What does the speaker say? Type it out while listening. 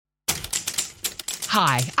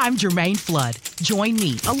Hi, I'm Jermaine Flood. Join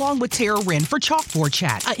me, along with Tara Wren, for Chalkboard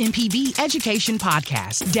Chat, a MPB education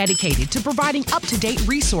podcast dedicated to providing up-to-date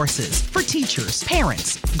resources for teachers,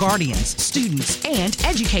 parents, guardians, students, and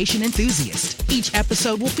education enthusiasts. Each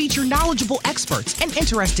episode will feature knowledgeable experts and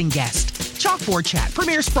interesting guests. Chalkboard Chat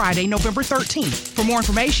premieres Friday, November 13th. For more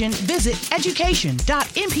information, visit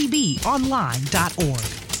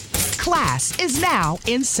education.mpbonline.org. Class is now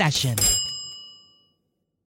in session.